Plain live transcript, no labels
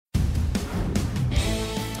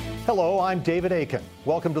Hello, I'm David Akin.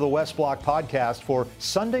 Welcome to the West Block podcast for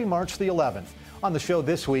Sunday, March the 11th. On the show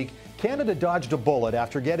this week, Canada dodged a bullet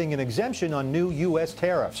after getting an exemption on new U.S.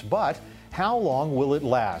 tariffs. But how long will it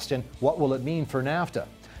last, and what will it mean for NAFTA?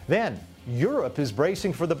 Then, Europe is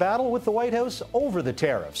bracing for the battle with the White House over the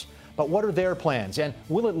tariffs. But what are their plans, and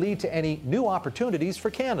will it lead to any new opportunities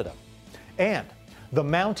for Canada? And the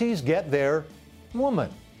Mounties get their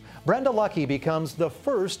woman. Brenda Lucki becomes the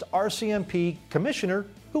first RCMP commissioner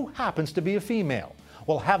who happens to be a female.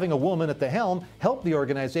 Will having a woman at the helm help the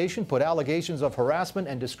organization put allegations of harassment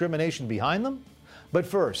and discrimination behind them? But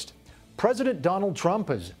first, President Donald Trump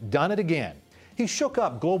has done it again. He shook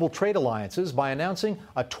up global trade alliances by announcing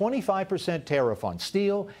a 25% tariff on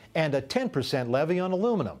steel and a 10% levy on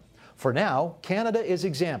aluminum. For now, Canada is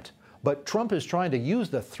exempt, but Trump is trying to use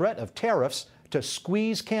the threat of tariffs to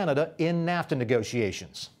squeeze Canada in NAFTA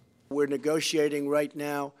negotiations. We're negotiating right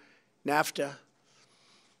now NAFTA,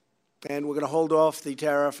 and we're going to hold off the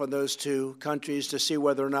tariff on those two countries to see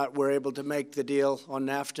whether or not we're able to make the deal on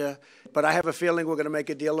NAFTA. But I have a feeling we're going to make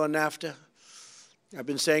a deal on NAFTA. I've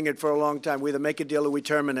been saying it for a long time. We either make a deal or we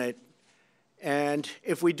terminate. And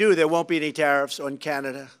if we do, there won't be any tariffs on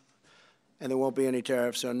Canada, and there won't be any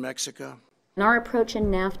tariffs on Mexico. And our approach in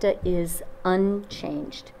NAFTA is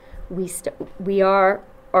unchanged.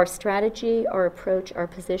 Our strategy, our approach, our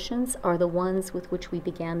positions are the ones with which we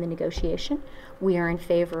began the negotiation. We are in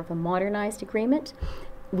favor of a modernized agreement.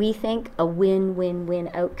 We think a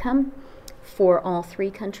win-win-win outcome for all three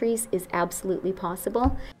countries is absolutely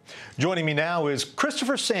possible. Joining me now is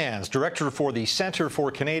Christopher Sands, Director for the Center for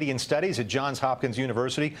Canadian Studies at Johns Hopkins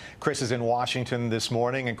University. Chris is in Washington this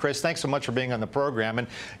morning. And Chris, thanks so much for being on the program. And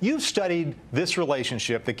you've studied this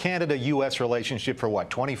relationship, the Canada-U.S. relationship, for what,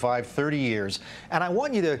 25, 30 years. And I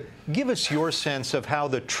want you to give us your sense of how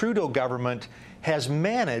the Trudeau government has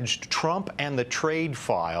managed Trump and the trade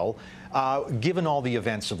file, given all the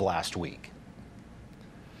events of last week.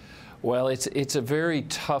 Well, it's a very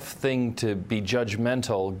tough thing to be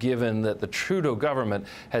judgmental, given that the Trudeau government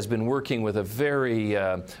has been working with a very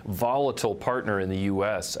volatile partner in the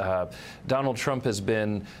U.S. Donald Trump has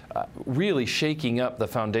been really shaking up the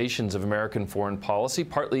foundations of American foreign policy,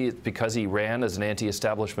 partly because he ran as an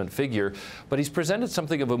anti-establishment figure, but he's presented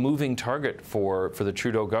something of a moving target for the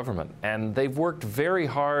Trudeau government. And they've worked very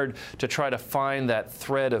hard to try to find that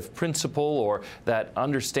thread of principle or that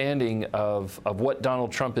understanding of what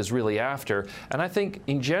Donald Trump is really after. And I think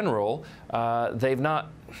in general, they've not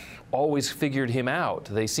always figured him out.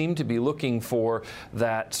 They seem to be looking for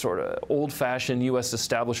that sort of old-fashioned U.S.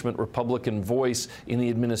 establishment Republican voice in the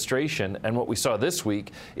administration. And what we saw this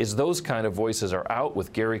week is those kind of voices are out,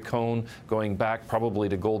 with Gary Cohn going back probably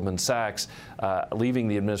to Goldman Sachs, leaving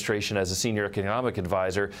the administration as a senior economic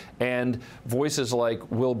advisor, and voices like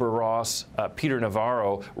Wilbur Ross, Peter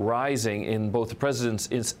Navarro rising in both the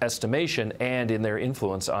president's estimation and in their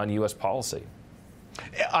influence on U.S. policy.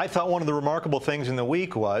 I thought one of the remarkable things in the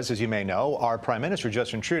week was, as you may know, our Prime Minister,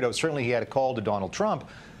 Justin Trudeau, certainly he had a call to Donald Trump,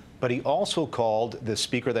 but he also called the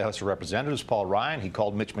Speaker of the House of Representatives, Paul Ryan. He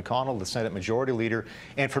called Mitch McConnell, the Senate Majority Leader.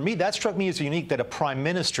 And for me, that struck me as unique that a Prime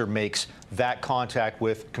Minister makes that contact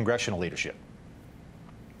with congressional leadership.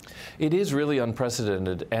 It is really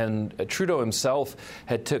unprecedented, and Trudeau himself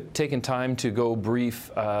had taken time to go brief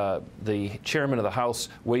the chairman of the House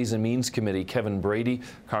Ways and Means Committee, Kevin Brady,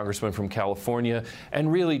 congressman from California,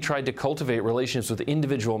 and really tried to cultivate relations with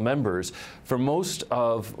individual members. For most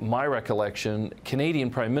of my recollection, Canadian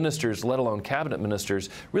prime ministers, let alone cabinet ministers,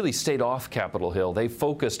 really stayed off Capitol Hill. They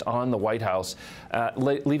focused on the White House,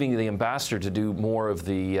 leaving the ambassador to do more of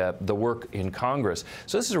the work in Congress.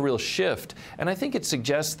 So this is a real shift, and I think it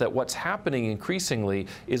suggests that what's happening increasingly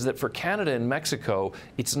is that for Canada and Mexico,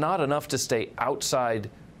 it's not enough to stay outside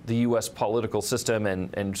the U.S. political system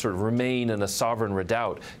and sort of remain in a sovereign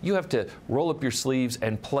redoubt. You have to roll up your sleeves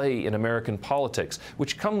and play in American politics,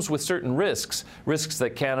 which comes with certain risks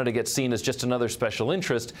that Canada gets seen as just another special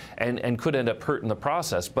interest and could end up hurting the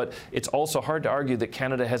process. But it's also hard to argue that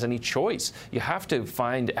Canada has any choice. You have to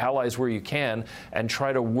find allies where you can and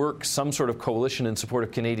try to work some sort of coalition in support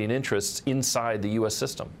of Canadian interests inside the U.S.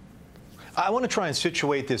 system. I want to try and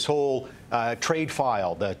situate this whole trade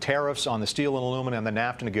file, the tariffs on the steel and aluminum and the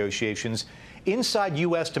NAFTA negotiations, inside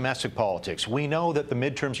U.S. domestic politics. We know that the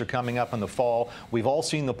midterms are coming up in the fall. We've all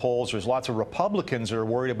seen the polls. There's lots of Republicans that are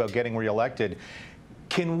worried about getting reelected.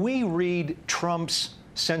 Can we read Trump's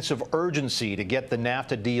sense of urgency to get the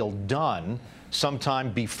NAFTA deal done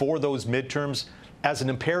sometime before those midterms as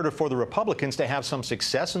an imperative for the Republicans to have some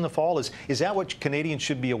success in the fall? Is that what Canadians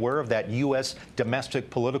should be aware of, that U.S.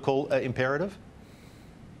 domestic political imperative?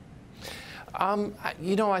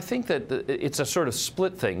 You know, I think that it's a sort of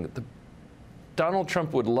split thing. Donald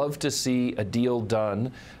Trump would love to see a deal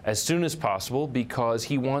done as soon as possible because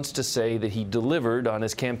he wants to say that he delivered on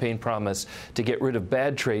his campaign promise to get rid of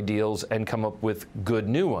bad trade deals and come up with good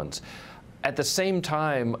new ones. At the same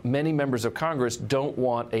time, many members of Congress don't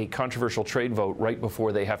want a controversial trade vote right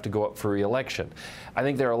before they have to go up for re-election. I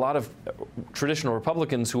think there are a lot of traditional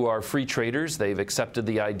Republicans who are free traders. They've accepted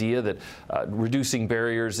the idea that reducing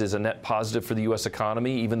barriers is a net positive for the U.S.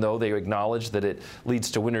 economy, even though they acknowledge that it leads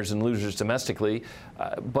to winners and losers domestically.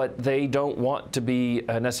 But they don't want to be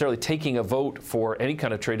necessarily taking a vote for any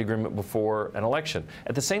kind of trade agreement before an election.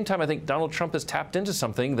 At the same time, I think Donald Trump has tapped into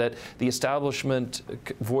something that the establishment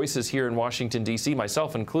voices here in Washington, D.C.,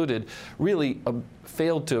 myself included, really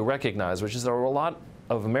failed to recognize, which is there are a lot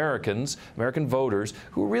of Americans, American voters,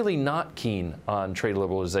 who are really not keen on trade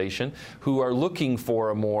liberalization, who are looking for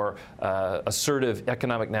a more assertive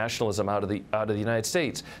economic nationalism out of the United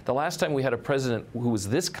States. The last time we had a president who was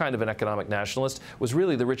this kind of an economic nationalist was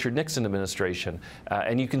really the Richard Nixon administration.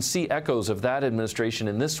 And you can see echoes of that administration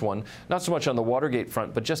in this one, not so much on the Watergate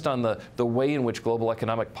front, but just on the way in which global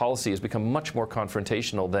economic policy has become much more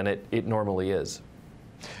confrontational than it normally is.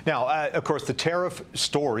 Now, of course, the tariff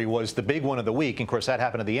story was the big one of the week. And of course, that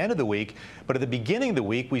happened at the end of the week. But at the beginning of the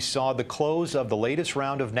week, we saw the close of the latest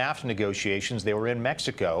round of NAFTA negotiations. They were in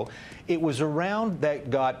Mexico. It was a round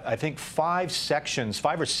that got, I think, 5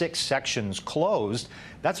 or 6 sections closed.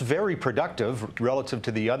 That's very productive relative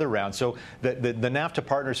to the other round. So the NAFTA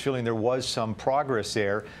partners feeling there was some progress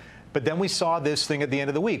there. But then we saw this thing at the end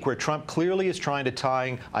of the week where Trump clearly is trying to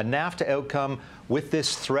tie a NAFTA outcome with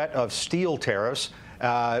this threat of steel tariffs.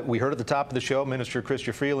 We heard at the top of the show Minister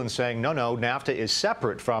Chrystia Freeland saying, no, NAFTA is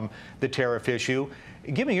separate from the tariff issue.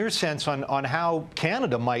 Give me your sense on how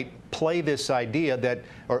Canada might play this idea that,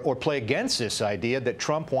 or play against this idea that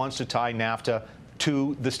Trump wants to tie NAFTA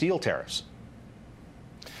to the steel tariffs.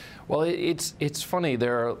 Well, it's funny.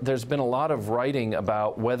 There's been a lot of writing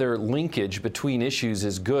about whether linkage between issues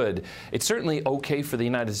is good. It's certainly okay for the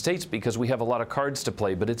United States because we have a lot of cards to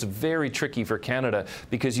play, but it's very tricky for Canada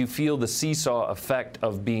because you feel the seesaw effect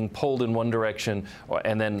of being pulled in one direction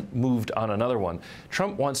and then moved on another one.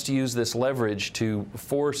 Trump wants to use this leverage to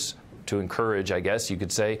encourage, I guess you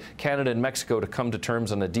could say, Canada and Mexico to come to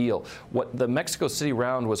terms on a deal. What the Mexico City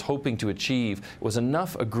round was hoping to achieve was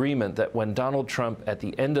enough agreement that when Donald Trump at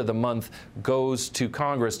the end of the month goes to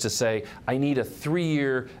Congress to say, I need a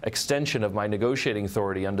 3-year extension of my negotiating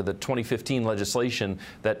authority under the 2015 legislation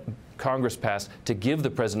that Congress passed to give the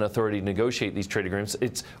president authority to negotiate these trade agreements.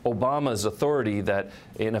 It's Obama's authority that,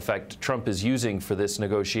 in effect, Trump is using for this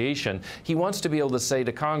negotiation. He wants to be able to say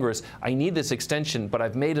to Congress, I need this extension, but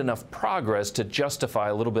I've made enough progress to justify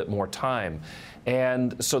a little bit more time.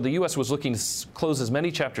 And so the U.S. was looking to close as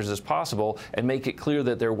many chapters as possible and make it clear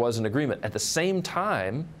that there was an agreement. At the same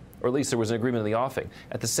time, or at least there was an agreement in the offing.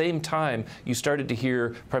 At the same time, you started to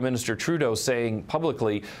hear Prime Minister Trudeau saying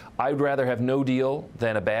publicly, I'd rather have no deal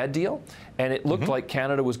than a bad deal. And it looked like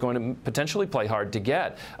Canada was going to potentially play hard to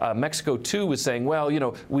get. Mexico, too, was saying, well, you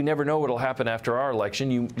know, we never know what will happen after our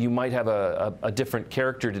election. You might have a different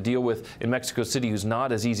character to deal with in Mexico City who's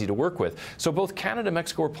not as easy to work with. So both Canada and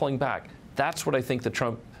Mexico are pulling back. That's what I think the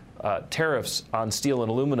Trump tariffs on steel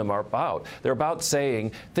and aluminum are about. They're about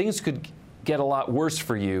saying things could get a lot worse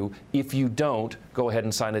for you if you don't go ahead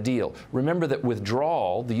and sign a deal. Remember that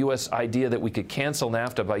withdrawal, the U.S. idea that we could cancel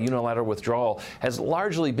NAFTA by unilateral withdrawal, has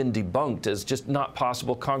largely been debunked as just not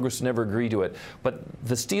possible. Congress never agreed to it. But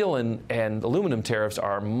the steel and aluminum tariffs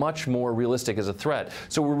are much more realistic as a threat.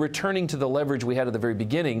 So we're returning to the leverage we had at the very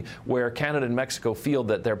beginning, where Canada and Mexico feel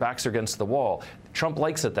that their backs are against the wall. Trump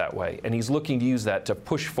likes it that way, and he's looking to use that to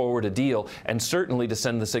push forward a deal, and certainly to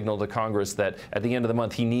send the signal to Congress that at the end of the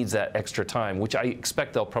month he needs that extra time, which I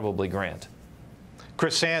expect they'll probably grant.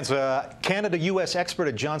 Chris Sands, Canada-U.S. expert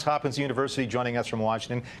at Johns Hopkins University, joining us from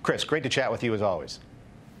Washington. Chris, great to chat with you as always.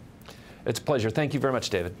 It's a pleasure. Thank you very much,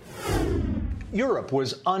 David. Europe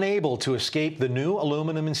was unable to escape the new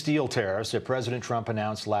aluminum and steel tariffs that President Trump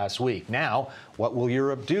announced last week. Now, what will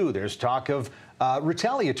Europe do? There's talk of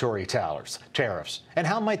retaliatory tariffs. And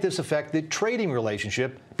how might this affect the trading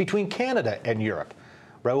relationship between Canada and Europe?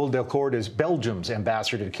 Raoul Delcorde is Belgium's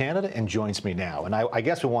ambassador to Canada and joins me now. And I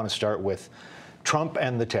guess we want to start with Trump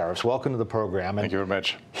and the tariffs. Welcome to the program. Thank you very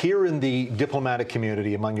much. Here in the diplomatic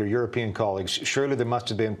community, among your European colleagues, surely there must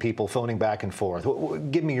have been people phoning back and forth.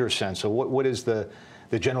 Give me your sense of what is the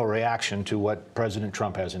general reaction to what President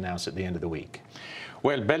Trump has announced at the end of the week?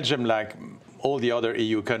 Well, Belgium, like all the other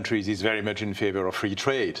EU countries, is very much in favor of free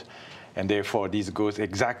trade. And therefore, this goes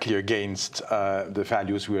exactly against the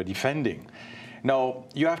values we are defending. Now,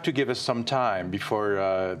 you have to give us some time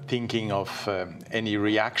before thinking of any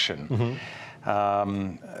reaction.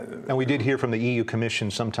 And we did hear from the EU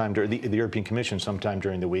Commission sometime, the European Commission sometime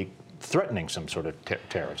during the week, threatening some sort of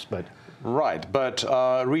tariffs. But right, but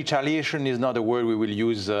retaliation is not a word we will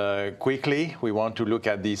use quickly. We want to look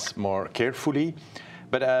at this more carefully.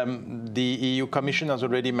 But the EU Commission has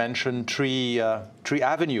already mentioned three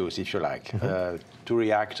avenues, if you like, to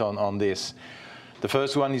react on this. The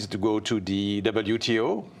first one is to go to the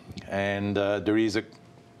WTO, and there is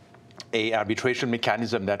a arbitration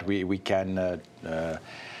mechanism that we can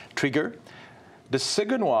trigger. The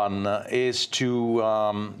second one is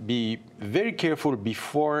to be very careful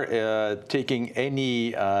before taking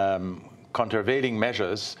any countervailing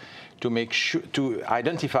measures to make sure to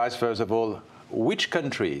identify, first of all, which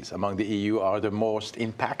countries among the EU are the most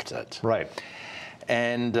impacted. Right.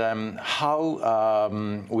 And how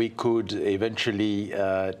we could eventually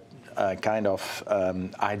kind of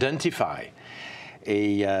identify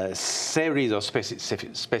a series of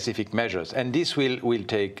specific measures, and this will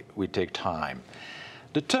take time.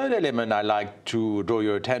 The third element I'd like to draw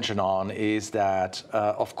your attention on is that,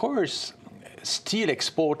 of course, steel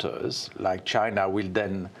exporters like China will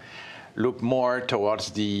then look more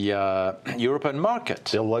towards the European market.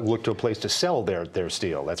 They'll look to a place to sell their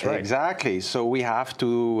steel. That's right. Exactly. So we have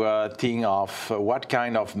to think of what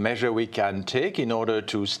kind of measure we can take in order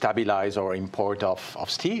to stabilize our import of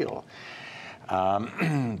steel.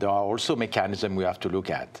 There are also mechanisms we have to look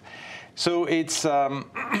at. So it's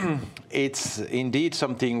indeed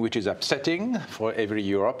something which is upsetting for every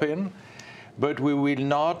European, but we will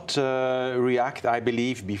not react, I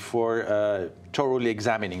believe, before thoroughly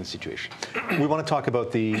examining the situation. We want to talk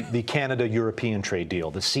about the Canada-European trade deal,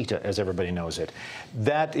 the CETA, as everybody knows it.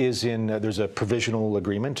 That is there's a provisional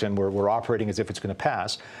agreement, and we're operating as if it's going to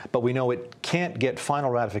pass, but we know it can't get final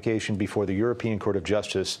ratification before the European Court of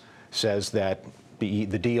Justice says that the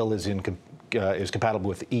deal is compatible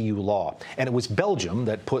with EU law. And it was Belgium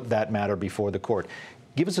that put that matter before the court.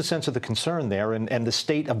 Give us a sense of the concern there and the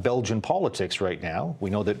state of Belgian politics right now. We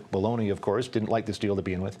know that Wallonia, of course, didn't like this deal to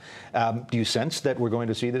begin with. Do you sense that we're going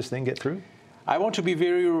to see this thing get through? I want to be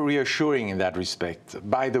very reassuring in that respect.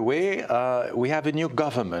 By the way, we have a new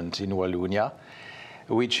government in Wallonia,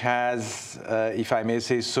 which has, if I may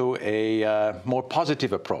say so, a more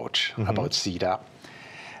positive approach about CETA.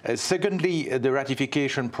 Secondly, the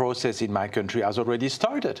ratification process in my country has already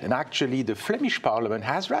started, and actually the Flemish Parliament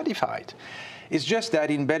has ratified. It's just that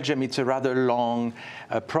in Belgium it's a rather long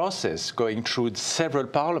process going through several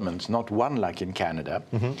parliaments, not one like in Canada,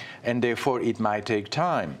 and therefore it might take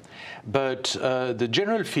time. But the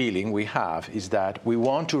general feeling we have is that we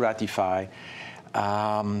want to ratify,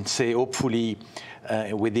 say, hopefully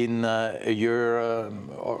within a year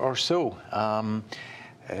or so.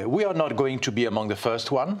 We are not going to be among the first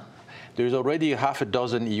one. There's already half a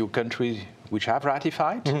dozen EU countries which have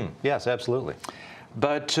ratified. Yes, absolutely.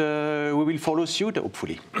 But we will follow suit,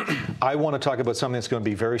 hopefully. I want to talk about something that's going to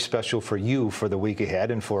be very special for you for the week ahead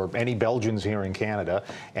and for any Belgians here in Canada,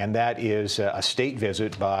 and that is a state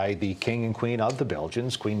visit by the King and Queen of the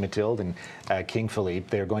Belgians, Queen Mathilde and King Philippe.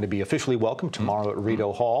 They're going to be officially welcomed tomorrow at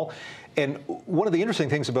Rideau Hall. And one of the interesting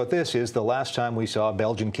things about this is the last time we saw a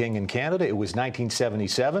Belgian king in Canada, it was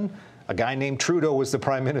 1977. A guy named Trudeau was the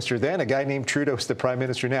prime minister then. A guy named Trudeau is the prime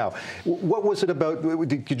minister now. What was it about?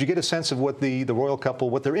 Could you get a sense of what the royal couple,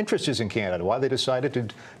 what their interest is in Canada, why they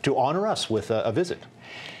decided to honor us with a visit?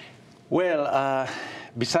 Well,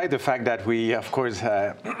 beside the fact that we, of course,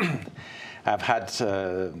 have had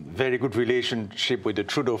a very good relationship with the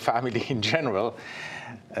Trudeau family in general,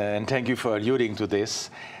 and thank you for alluding to this.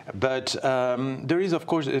 But there is, of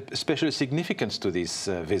course, a special significance to this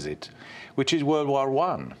visit, which is World War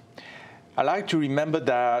I. I like to remind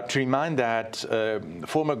that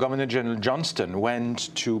former Governor General Johnston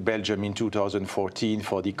went to Belgium in 2014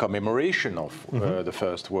 for the commemoration of the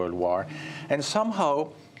First World War, and somehow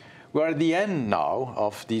we're at the end now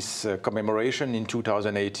of this commemoration in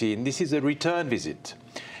 2018. This is a return visit,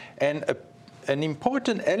 and an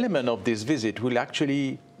important element of this visit will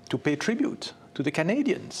actually to pay tribute to the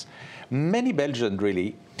Canadians. Many Belgians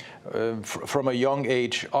really, from a young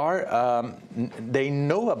age, they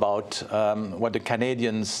know about what the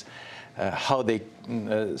Canadians, how they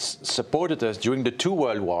supported us during the two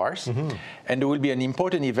World Wars. And there will be an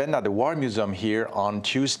important event at the War Museum here on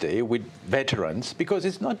Tuesday with veterans, because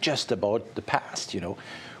it's not just about the past, you know.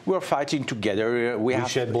 We're fighting together. We have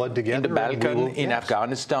shed blood together in the Balkan, in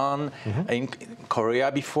Afghanistan, in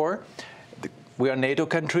Korea before. We are NATO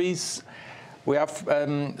countries. We have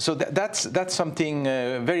so that's something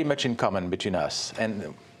very much in common between us.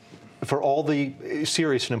 And for all the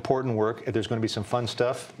serious and important work, there's going to be some fun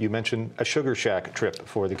stuff. You mentioned a sugar shack trip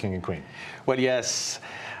for the King and Queen. Well, yes.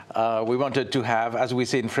 We wanted to have, as we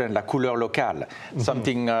say in French, la couleur locale,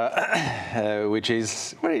 something which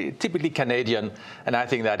is very typically Canadian, and I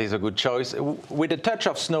think that is a good choice. With a touch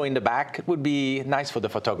of snow in the back, it would be nice for the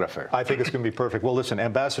photographer. I think it's going to be perfect. Well, listen,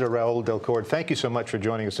 Ambassador Raoul Delcorde, thank you so much for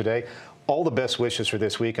joining us today. All the best wishes for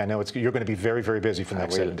this week. I know you're going to be very, very busy for the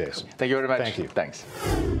next 7 days. Thank you very much. Thank you. Thanks.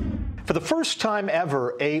 For the first time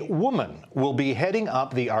ever, a woman will be heading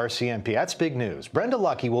up the RCMP. That's big news. Brenda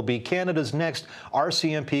Lucki will be Canada's next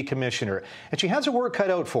RCMP commissioner, and she has her work cut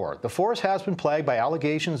out for her. The force has been plagued by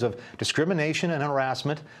allegations of discrimination and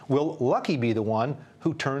harassment. Will Lucki be the one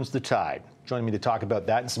who turns the tide? Joining me to talk about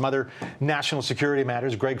that and some other national security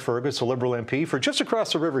matters, Greg Fergus, a Liberal MP for just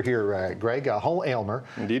across the river here, Greg, Hull Aylmer.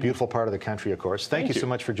 Indeed. Beautiful part of the country, of course. Thank you so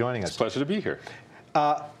much for joining us. It's a pleasure to be here.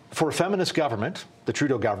 For a feminist government, the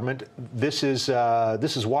Trudeau government, this is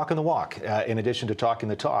walking the walk. In addition to talking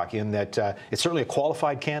the talk, in that it's certainly a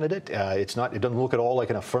qualified candidate. It doesn't look at all like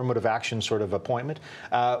an affirmative action sort of appointment.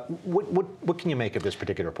 What can you make of this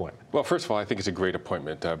particular appointment? Well, first of all, I think it's a great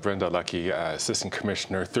appointment. Brenda Lucki, Assistant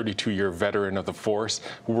Commissioner, 32-year veteran of the force,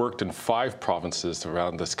 worked in 5 provinces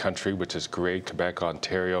around this country, which is great. Quebec,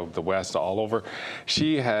 Ontario, the West, all over.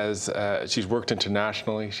 She's worked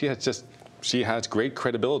internationally. She has great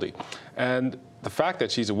credibility. And the fact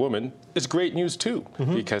that she's a woman is great news too,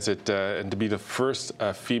 because and to be the first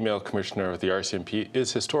female commissioner of the RCMP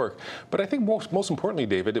is historic. But I think most importantly,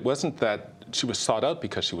 David, it wasn't that she was sought out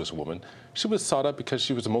because she was a woman. She was sought out because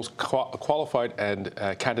she was the most qualified and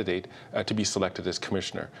candidate to be selected as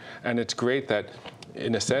commissioner. And it's great that,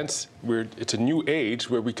 in a sense, it's a new age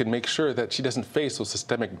where we can make sure that she doesn't face those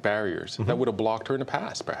systemic barriers that would have blocked her in the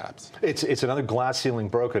past, perhaps. It's another glass ceiling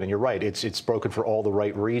broken, and you're right. It's broken for all the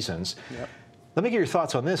right reasons. Yep. Let me get your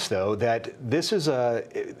thoughts on this, though, that this is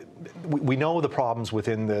we know the problems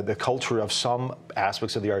within the culture of some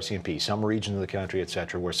aspects of the RCMP, some regions of the country, et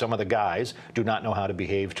cetera, where some of the guys do not know how to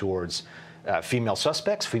behave towards female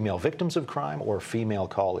suspects, female victims of crime, or female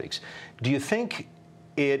colleagues. Do you think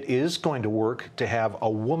it is going to work to have a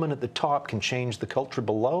woman at the top can change the culture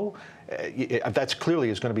below? That's clearly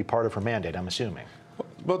is going to be part of her mandate, I'm assuming.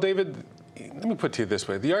 Well, David, let me put it to you this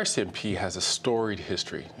way. The RCMP has a storied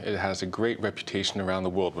history. It has a great reputation around the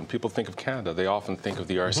world. When people think of Canada, they often think of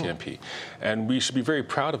the RCMP. And we should be very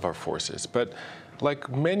proud of our forces. But like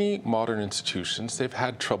many modern institutions, they've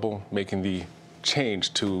had trouble making the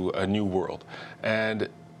change to a new world. And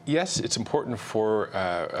yes, it's important for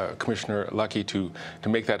Commissioner Lucki to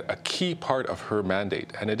make that a key part of her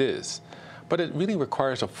mandate, and it is. But it really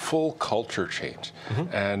requires a full culture change.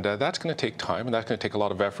 And that's going to take time, and that's going to take a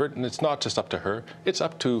lot of effort. And it's not just up to her. It's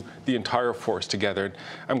up to the entire force together.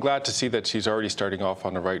 I'm glad to see that she's already starting off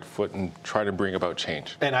on the right foot and trying to bring about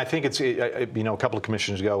change. And I think it's, a couple of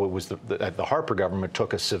commissions ago, it was the Harper government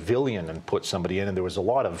took a civilian and put somebody in, and there was a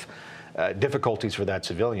lot of difficulties for that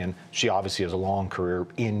civilian. She obviously has a long career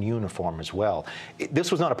in uniform as well.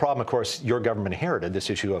 This was not a problem, of course, your government inherited this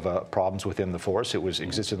issue of problems within the force. It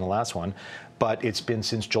existed in the last one, but it's been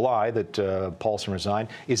since July that Paulson resigned.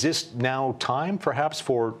 Is this now time, perhaps,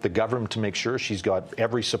 for the government to make sure she's got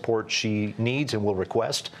every support she needs and will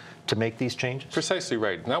request to make these changes? Precisely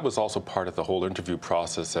right. And that was also part of the whole interview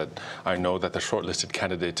process that I know that the shortlisted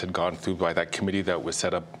candidates had gone through by that committee that was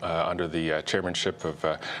set up under the chairmanship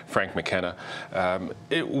of Frank McKenna.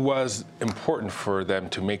 It was important for them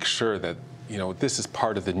to make sure that this is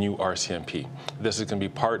part of the new RCMP. This is going to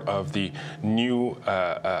be part of the new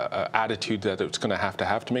attitude that it's going to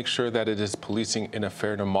have to make sure that it is policing in a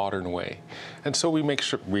fair and a modern way. And so we make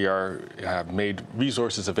sure we have made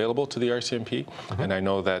resources available to the RCMP, and I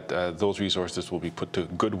know that those resources will be put to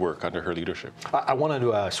good work under her leadership. I wanted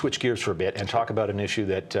to switch gears for a bit and talk about an issue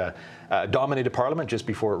that dominated Parliament just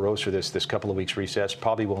before it rose for this couple of weeks recess,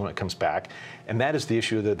 probably when it comes back, and that is the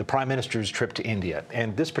issue of the Prime Minister's trip to India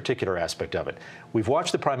and this particular aspect of it. We've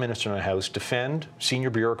watched the Prime Minister in the House defend senior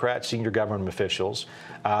bureaucrats, senior government officials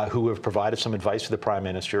who have provided some advice to the Prime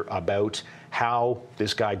Minister about how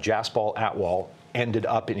this guy Jaspal Atwal ended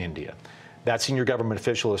up in India. That senior government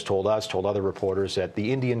official has told us, told other reporters, that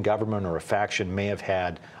the Indian government or a faction may have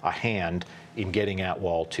had a hand in getting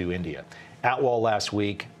Atwal to India. Atwal last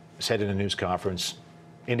week said in a news conference,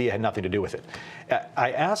 India had nothing to do with it.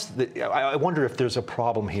 I wonder if there's a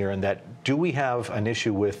problem here in that, do we have an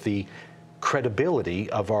issue with the credibility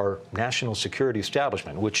of our national security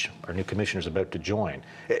establishment, which our new commissioner is about to join?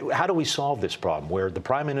 How do we solve this problem where the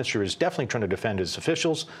Prime Minister is definitely trying to defend his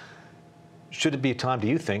officials? Should it be a time, do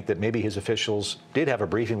you think, that maybe his officials did have a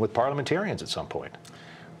briefing with parliamentarians at some point?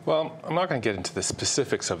 Well, I'm not going to get into the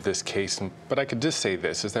specifics of this case, but I could just say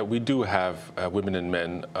this, is that we do have women and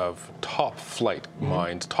men of top flight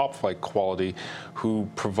minds, top flight quality, who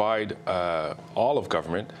provide all of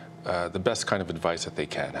government the best kind of advice that they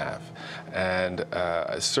can have. And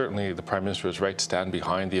certainly the Prime Minister is right to stand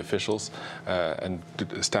behind the officials and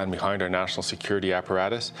to stand behind our national security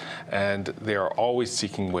apparatus. And they are always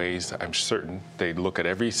seeking ways, I'm certain, they look at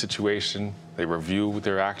every situation, they review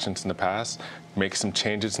their actions in the past, make some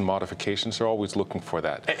changes and modifications. They're always looking for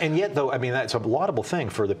that. And yet, though, I mean, that's a laudable thing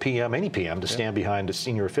for the PM, any PM, to stand behind the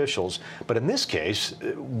senior officials. But in this case,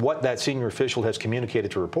 what that senior official has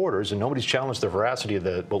communicated to reporters, and nobody's challenged the veracity of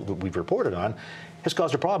what we've reported on, has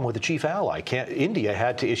caused a problem with the chief ally. India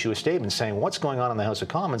had to issue a statement saying what's going on in the House of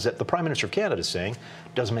Commons that the Prime Minister of Canada is saying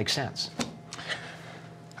doesn't make sense.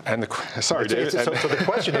 And sorry, David. So the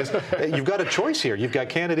question is, you've got a choice here. You've got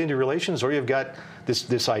Canada-India relations, or you've got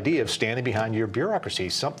this idea of standing behind your bureaucracy.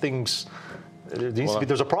 There's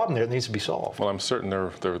a problem there that needs to be solved. Well, I'm certain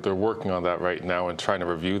they're working on that right now and trying to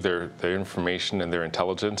review their information and their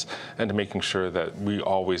intelligence, and to making sure that we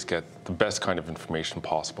always get the best kind of information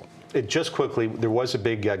possible. Just quickly, there was a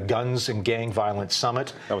big guns and gang violence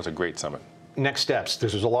summit. That was a great summit. Next steps.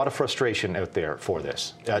 There's a lot of frustration out there for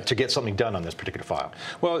this, to get something done on this particular file.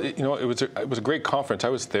 Well, it was a great conference. I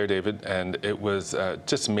was there, David, and it was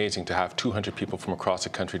just amazing to have 200 people from across the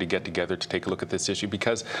country to get together to take a look at this issue,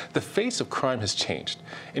 because the face of crime has changed.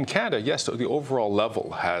 In Canada, yes, the overall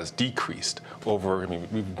level has decreased over,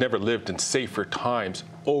 we've never lived in safer times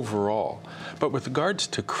overall. But with regards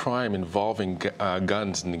to crime involving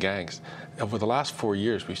guns and gangs, over the last 4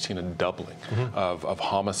 years, we've seen a doubling of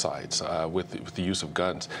homicides with the use of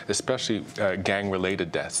guns, especially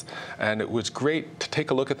gang-related deaths. And it was great to take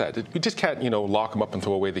a look at that. We just can't, lock them up and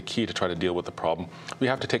throw away the key to try to deal with the problem. We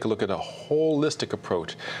have to take a look at a holistic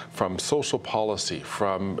approach from social policy,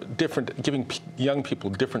 from giving young people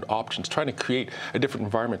different options, trying to create a different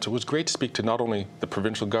environment. So it was great to speak to not only the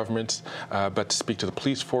provincial governments, but to speak to the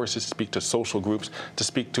police forces, to speak to social groups, to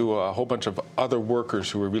speak to a whole bunch of other workers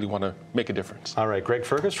who really want to make a difference. All right, Greg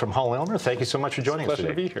Fergus from Hull-Elmer, thank you so much for joining us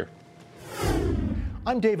today. Pleasure to be here.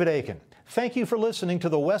 I'm David Akin. Thank you for listening to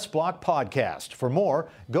the West Block podcast. For more,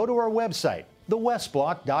 go to our website,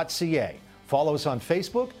 thewestblock.ca. Follow us on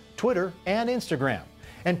Facebook, Twitter, and Instagram.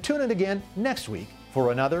 And tune in again next week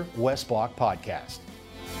for another West Block podcast.